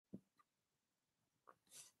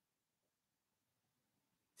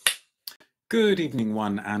Good evening,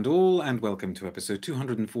 one and all, and welcome to episode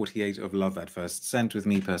 248 of Love at First Scent with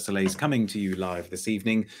me, Persolaise, coming to you live this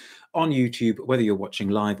evening on YouTube. Whether you're watching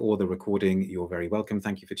live or the recording, you're very welcome.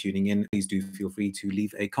 Thank you for tuning in. Please do feel free to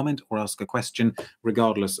leave a comment or ask a question,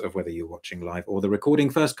 regardless of whether you're watching live or the recording.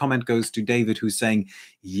 First comment goes to David, who's saying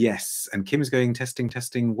yes, and Kim's going testing,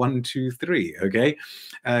 1, 2, 3. Okay.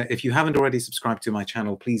 If you haven't already subscribed to my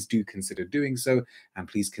channel, please do consider doing so, and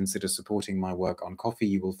please consider supporting my work on Ko-fi.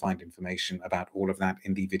 You will find information about all of that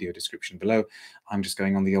in the video description below. I'm just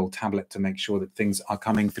going on the old tablet to make sure that things are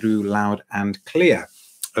coming through loud and clear.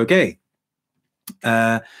 Okay.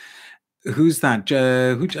 Who's that?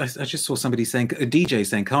 I just saw somebody saying, a DJ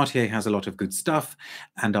saying, Cartier has a lot of good stuff,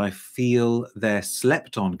 and I feel they're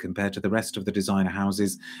slept on compared to the rest of the designer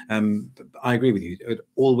houses. I agree with you.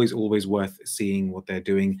 Always worth seeing what they're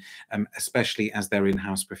doing, especially as their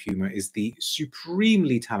in-house perfumer is the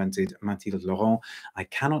supremely talented Mathilde Laurent. I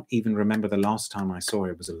cannot even remember the last time I saw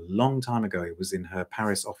her. It was a long time ago. It was in her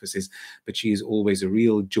Paris offices, but she is always a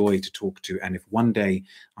real joy to talk to. And if one day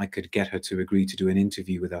I could get her to agree to do an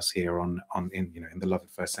interview with us here in the Love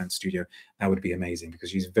at First Scent studio, that would be amazing, because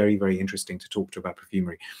she's very interesting to talk to about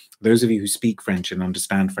perfumery. Those of you who speak French and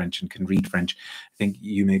understand French and can read French, I think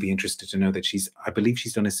you may be interested to know that I believe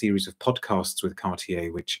she's done a series of podcasts with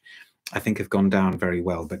Cartier, which I think have gone down very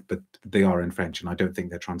well, but they are in French, and I don't think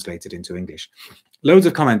they're translated into English. Loads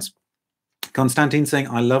of comments. Constantine saying,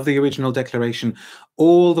 I love the original Declaration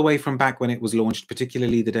all the way from back when it was launched,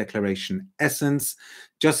 particularly the Declaration Essence.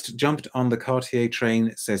 Just jumped on the Cartier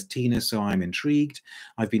train, says Tina, so I'm intrigued.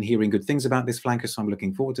 I've been hearing good things about this flanker, so I'm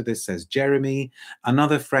looking forward to this, says Jeremy.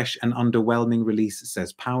 Another fresh and underwhelming release,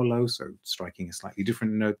 says Paolo, so striking a slightly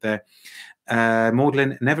different note there.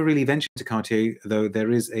 Maudlin, never really ventured to Cartier, though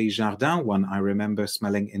there is a Jardin one I remember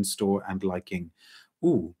smelling in store and liking.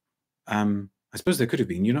 Ooh, I suppose there could have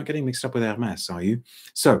been. You're not getting mixed up with Hermès, are you?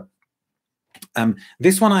 So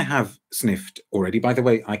this one I have sniffed already. By the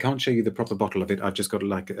way, I can't show you the proper bottle of it. I've just got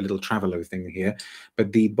like a little Travelo thing here.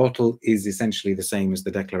 But the bottle is essentially the same as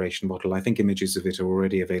the Declaration bottle. I think images of it are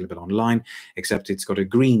already available online, except it's got a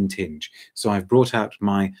green tinge. So I've brought out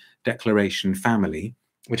my Declaration family,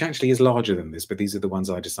 which actually is larger than this, but these are the ones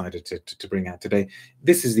I decided to bring out today.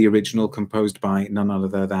 This is the original, composed by none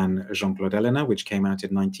other than Jean-Claude Ellena, which came out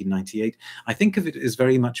in 1998. I think of it as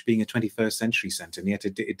very much being a 21st century scent, and yet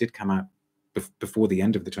it did come out before the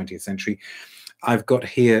end of the 20th century. I've got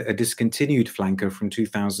here a discontinued flanker from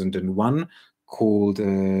 2001 called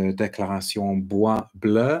Déclaration Bois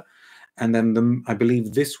Bleu, and then I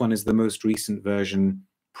believe this one is the most recent version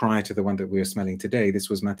prior to the one that we're smelling today. This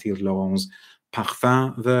was Mathilde Laurent's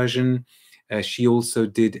Parfum version. She also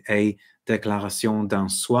did a Déclaration d'un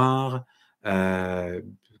soir,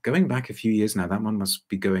 going back a few years now. That one must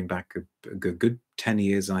be going back a good 10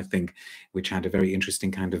 years, I think, which had a very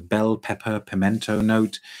interesting kind of bell pepper, pimento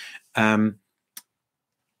note.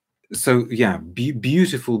 So yeah,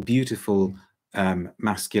 beautiful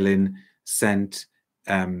masculine scent,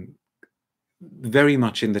 very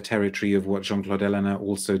much in the territory of what Jean-Claude Ellena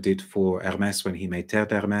also did for Hermès when he made Terre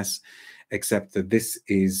d'Hermès, except that this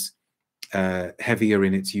is heavier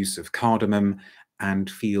in its use of cardamom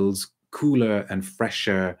and feels cooler and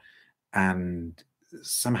fresher and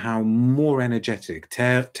somehow more energetic.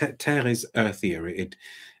 Terre is earthier.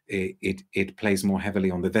 It plays more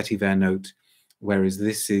heavily on the vetiver note, whereas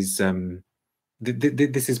this is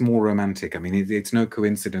this is more romantic. I mean, it's no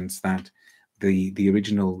coincidence that the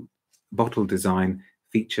original bottle design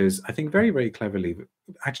features, I think very cleverly,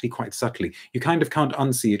 actually quite subtly. You kind of can't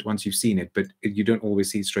unsee it once you've seen it, but you don't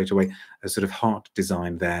always see it straight away, a sort of heart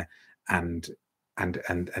design there, and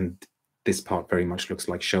this part very much looks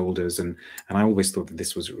like shoulders, and I always thought that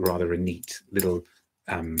this was rather a neat little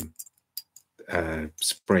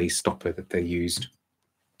spray stopper that they used.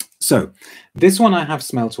 So this one I have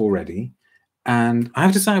smelt already, and I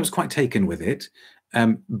have to say I was quite taken with it,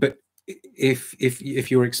 but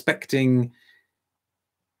if you're expecting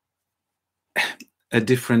a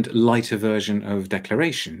different, lighter version of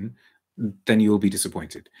Declaration, then you will be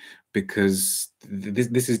disappointed, because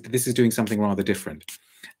this is doing something rather different.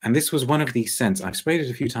 And this was one of these scents. I've sprayed it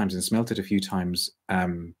a few times and smelt it a few times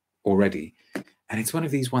already, and it's one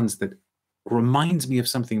of these ones that reminds me of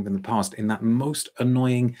something from the past, in that most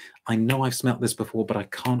annoying, I know I've smelt this before, but I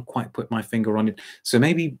can't quite put my finger on it. So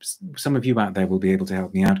maybe some of you out there will be able to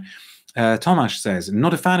help me out. Tomasz says,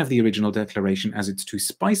 not a fan of the original Declaration as it's too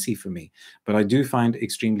spicy for me, but I do find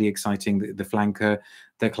extremely exciting the flanker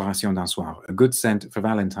Déclaration d'un soir. A good scent for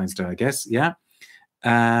Valentine's Day, I guess. Yeah.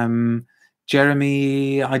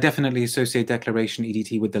 Jeremy, I definitely associate Declaration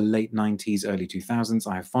EDT with the late 90s, early 2000s.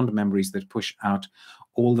 I have fond memories that push out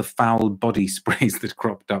all the foul body sprays that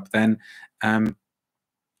cropped up then.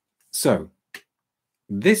 So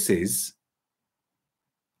this is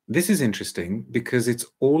interesting because it's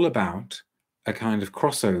all about a kind of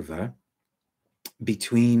crossover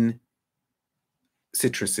between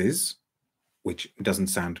citruses, which doesn't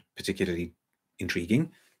sound particularly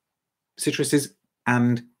intriguing, citruses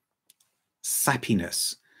and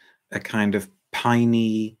sappiness, a kind of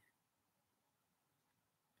piney,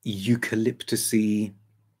 eucalyptusy,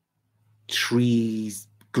 trees,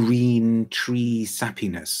 green tree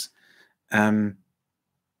sappiness. And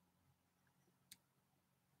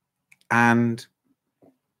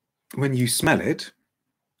when you smell it,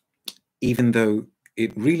 even though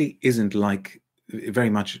it really isn't like, very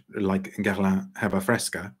much like Guerlain Herba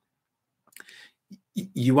Fresca,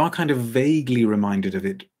 you are kind of vaguely reminded of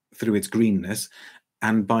it through its greenness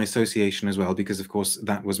and by association as well, because of course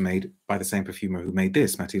that was made by the same perfumer who made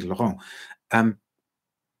this, Mathilde Laurent. And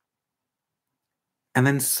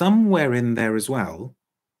then somewhere in there as well,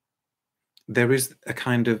 there is a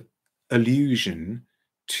kind of allusion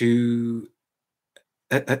to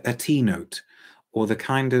a tea note, or the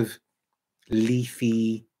kind of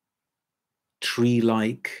leafy,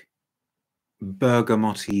 tree-like,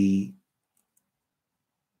 bergamot-y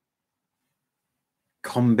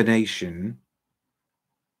combination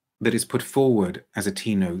that is put forward as a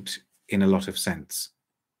tea note in a lot of scents.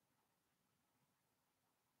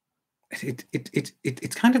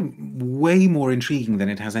 It's kind of way more intriguing than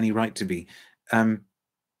it has any right to be.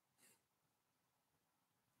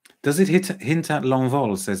 Does it hint at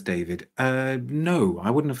L'Envol, says David? No, I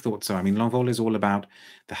wouldn't have thought so. I mean, L'Envol is all about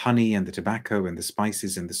the honey and the tobacco and the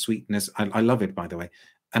spices and the sweetness. I love it, by the way.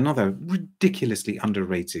 Another ridiculously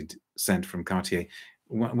underrated scent from Cartier.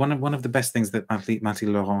 One of the best things that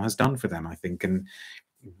Mathilde Laurent has done for them, I think, and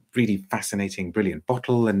really fascinating, brilliant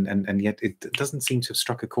bottle, and yet it doesn't seem to have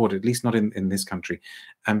struck a chord, at least not in this country.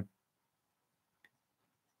 And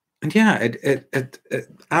yeah,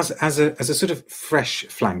 as a sort of fresh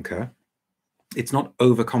flanker, it's not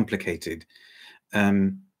overcomplicated.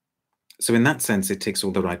 So in that sense, it ticks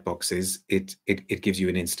all the right boxes. It gives you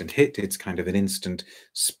an instant hit. It's kind of an instant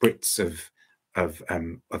spritz of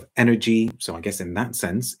energy. So I guess in that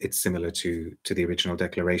sense, it's similar to the original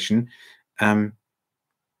Declaration. And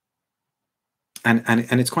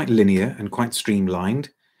it's quite linear and quite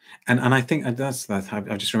streamlined. And I think I've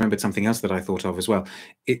just remembered something else that I thought of as well.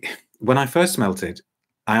 When I first smelt it,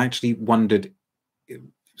 I actually wondered,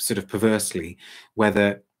 sort of perversely,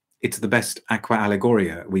 whether it's the best Aqua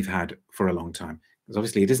Allegoria we've had for a long time. Because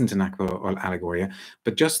obviously it isn't an Aqua Allegoria,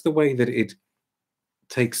 but just the way that it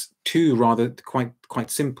takes two rather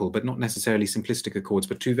quite simple, but not necessarily simplistic accords,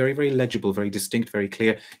 but two very, very legible, very distinct, very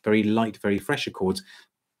clear, very light, very fresh accords,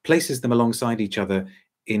 places them alongside each other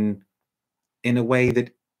in a way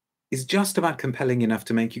that is just about compelling enough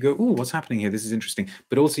to make you go, oh, what's happening here? This is interesting.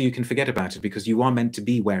 But also you can forget about it because you are meant to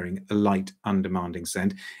be wearing a light, undemanding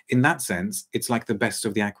scent. In that sense, it's like the best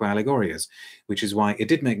of the Aqua Allegorias, which is why it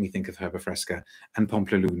did make me think of Herba Fresca and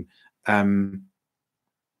Pamplemousse.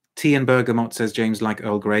 Tea and bergamot, says James, like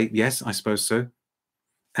Earl Grey. Yes, I suppose so.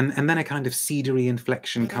 And then a kind of cedary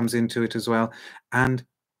inflection comes into it as well. And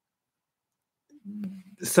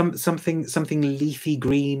something leafy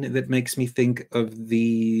green that makes me think of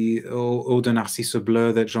the Eau de Narcisse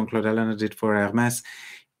Bleu that Jean-Claude Elena did for Hermès.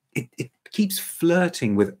 It keeps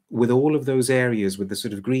flirting with all of those areas, with the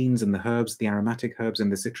sort of greens and the herbs, the aromatic herbs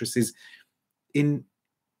and the citruses, in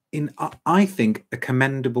I think a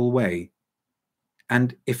commendable way.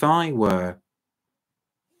 And if I were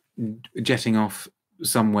jetting off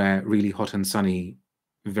somewhere really hot and sunny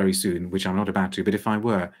very soon, which I'm not about to, but if I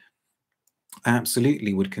were, I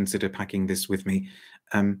absolutely would consider packing this with me.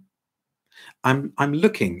 I'm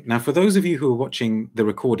looking now, for those of you who are watching the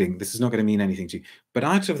recording, this is not going to mean anything to you, but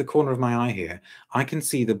out of the corner of my eye here, I can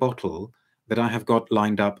see the bottle that I have got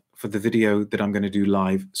lined up for the video that I'm going to do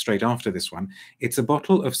live straight after this one. It's a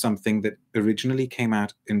bottle of something that originally came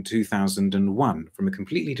out in 2001 from a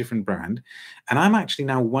completely different brand. And I'm actually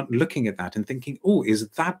now looking at that and thinking, oh, is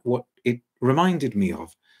that what it reminded me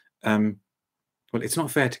of? Well, it's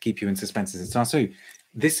not fair to keep you in suspense. So I'll show you.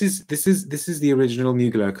 This is the original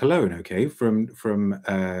Mugler Cologne, okay, from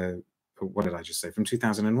what did I just say? From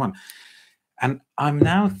 2001. And I'm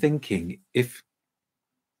now thinking if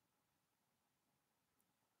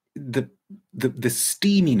the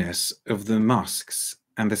steaminess of the musks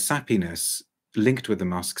and the sappiness linked with the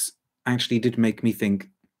musks actually did make me think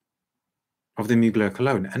of the Mugler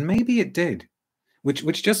Cologne, and maybe it did.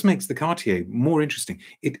 which just makes the Cartier more interesting.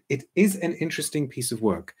 It is an interesting piece of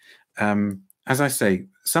work. As I say,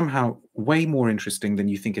 somehow way more interesting than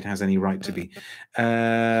you think it has any right to be.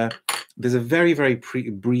 There's a very, very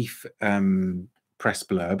brief press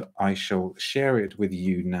blurb. I shall share it with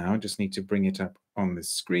you now. Just need to bring it up on the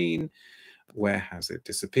screen. Where has it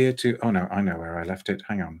disappeared to? Oh no, I know where I left it.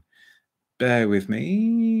 Hang on. Bear with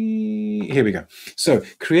me. Here we go. So,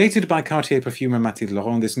 created by Cartier perfumer Mathilde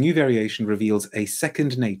Laurent, this new variation reveals a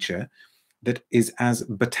second nature that is as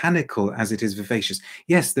botanical as it is vivacious.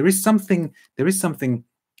 Yes, there is something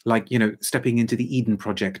like, you know, stepping into the Eden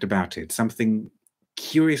project about it, something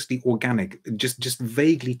curiously organic, just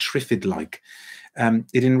vaguely Triffid-like.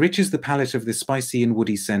 It enriches the palette of this spicy and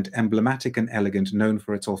woody scent, emblematic and elegant, known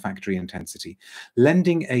for its olfactory intensity.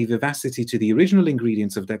 Lending a vivacity to the original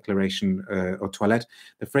ingredients of Declaration Haute Toilette,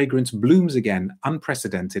 the fragrance blooms again,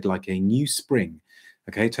 unprecedented, like a new spring.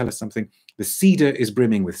 Okay, tell us something. The cedar is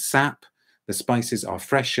brimming with sap, the spices are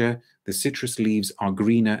fresher, the citrus leaves are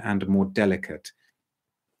greener and more delicate.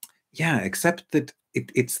 Yeah, except that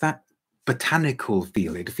it's that botanical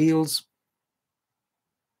feel. It feels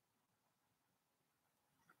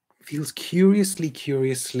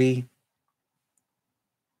curiously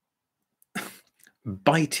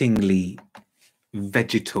bitingly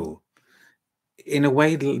vegetal in a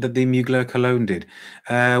way that the Mugler Cologne did.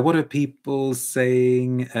 What are people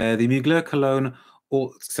saying? The Mugler Cologne,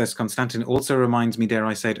 says Constantin, also reminds me, dare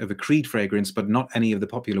I say it, of a Creed fragrance, but not any of the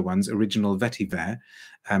popular ones, original Vetiver.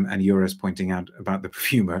 And Euros pointing out about the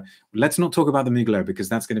perfumer. Let's not talk about the Mugler because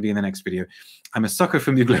that's going to be in the next video. I'm a sucker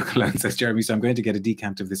for Mugler Cologne, says Jeremy, so I'm going to get a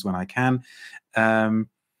decant of this when I can.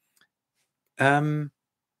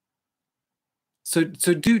 So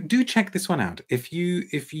do check this one out. If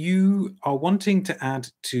you are wanting to add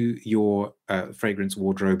to your fragrance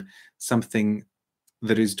wardrobe something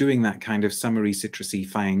that is doing that kind of summery citrusy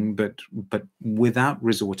thing, but without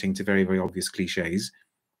resorting to very, very obvious cliches,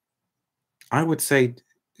 I would say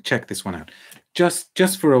check this one out.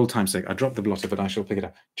 Just for old time's sake. I dropped the blotter, but I shall pick it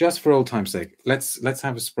up. Just for old time's sake, let's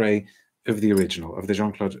have a spray of the original, of the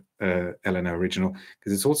Jean-Claude Ellena original,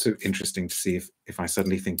 because it's also interesting to see if I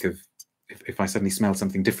suddenly think of if I suddenly smell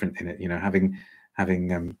something different in it, you know, having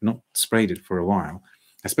not sprayed it for a while.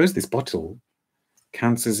 I suppose this bottle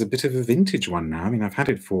counts as a bit of a vintage one now. I mean, I've had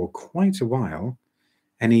it for quite a while.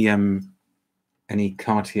 Any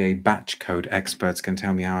Cartier batch code experts can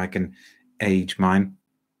tell me how I can age mine.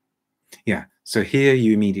 Yeah, so here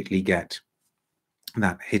you immediately get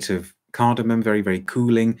that hit of cardamom, very, very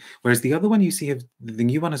cooling, whereas the other one you see, the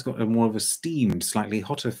new one has got a more of a steamed, slightly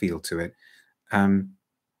hotter feel to it.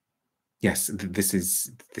 Yes, this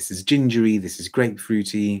is gingery, this is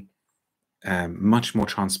grapefruity, much more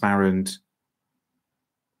transparent.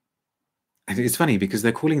 And it's funny because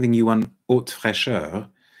they're calling the new one Haute Fraicheur.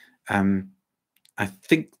 I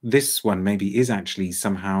think this one maybe is actually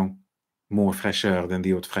somehow more fraîcheur than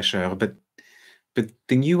the Haute Fraicheur, but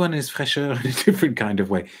the new one is fraîcheur in a different kind of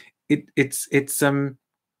way. It's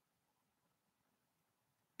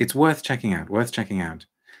worth checking out.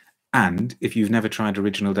 And if you've never tried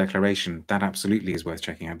Original Declaration, that absolutely is worth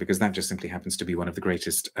checking out because that just simply happens to be one of the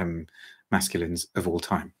greatest masculines of all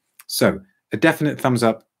time. So a definite thumbs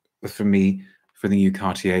up for me for the new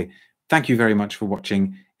Cartier. Thank you very much for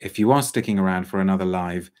watching. If you are sticking around for another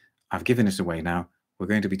live, I've given it away now. We're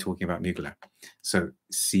going to be talking about Mugler. So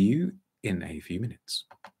see you in a few minutes.